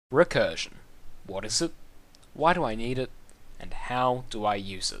Recursion. What is it? Why do I need it? And how do I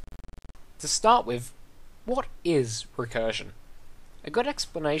use it? To start with, what is recursion? A good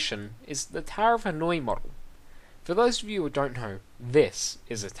explanation is the Tower of Hanoi model. For those of you who don't know, this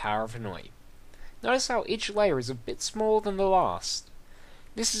is a Tower of Hanoi. Notice how each layer is a bit smaller than the last.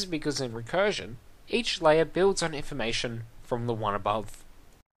 This is because in recursion, each layer builds on information from the one above.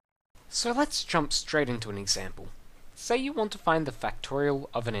 So let's jump straight into an example. Say you want to find the factorial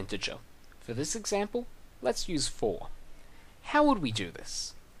of an integer. For this example, let's use 4. How would we do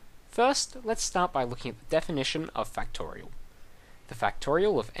this? First, let's start by looking at the definition of factorial. The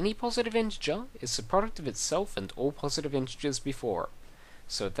factorial of any positive integer is the product of itself and all positive integers before it.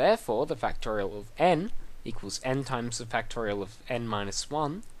 So therefore, the factorial of n equals n times the factorial of n minus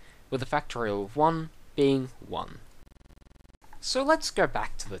 1, with the factorial of 1 being 1. So let's go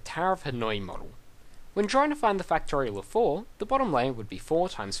back to the Tower of Hanoi model. When trying to find the factorial of 4, the bottom layer would be 4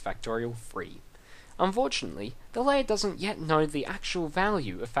 times factorial 3. Unfortunately, the layer doesn't yet know the actual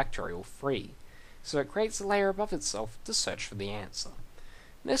value of factorial 3, so it creates a layer above itself to search for the answer.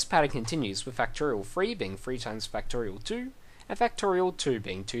 This pattern continues with factorial 3 being 3 times factorial 2, and factorial 2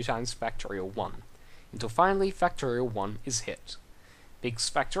 being 2 times factorial 1, until finally factorial 1 is hit. Because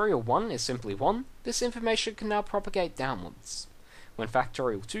factorial 1 is simply 1, this information can now propagate downwards. When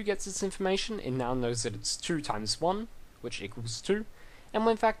factorial 2 gets its information, it now knows that it's 2 times 1, which equals 2, and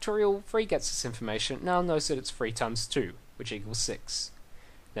when factorial 3 gets its information, it now knows that it's 3 times 2, which equals 6.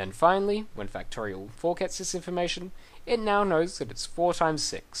 Then finally, when factorial 4 gets its information, it now knows that it's 4 times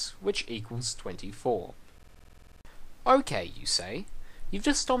 6, which equals 24. Okay, you say, you've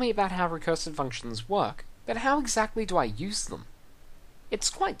just told me about how recursive functions work, but how exactly do I use them? It's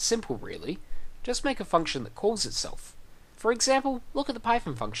quite simple really, just make a function that calls itself. For example, look at the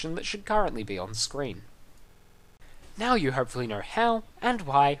Python function that should currently be on screen. Now you hopefully know how and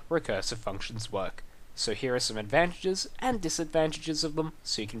why recursive functions work, so here are some advantages and disadvantages of them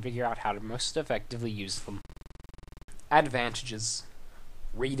so you can figure out how to most effectively use them. Advantages.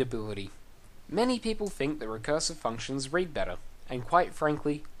 Readability. Many people think that recursive functions read better, and quite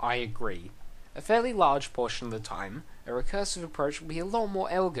frankly, I agree. A fairly large portion of the time, a recursive approach will be a lot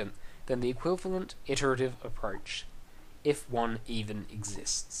more elegant than the equivalent iterative approach, if one even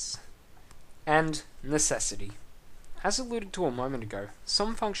exists. And necessity. As alluded to a moment ago,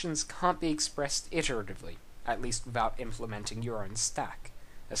 some functions can't be expressed iteratively, at least without implementing your own stack,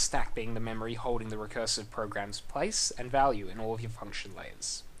 a stack being the memory holding the recursive program's place and value in all of your function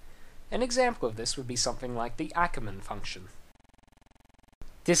layers. An example of this would be something like the Ackermann function.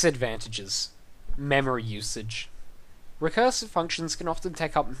 Disadvantages. Memory usage. Recursive functions can often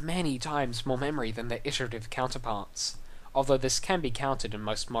take up many times more memory than their iterative counterparts, although this can be countered in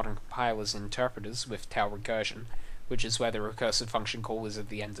most modern compilers and interpreters with tail recursion, which is where the recursive function call is at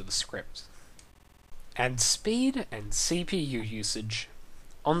the end of the script. And speed and CPU usage.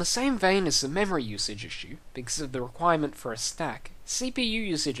 On the same vein as the memory usage issue, because of the requirement for a stack, CPU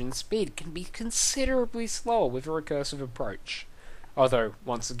usage and speed can be considerably slower with a recursive approach. Although,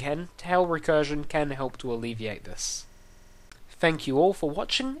 once again, tail recursion can help to alleviate this. Thank you all for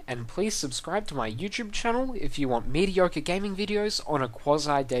watching, and please subscribe to my YouTube channel if you want mediocre gaming videos on a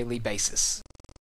quasi-daily basis.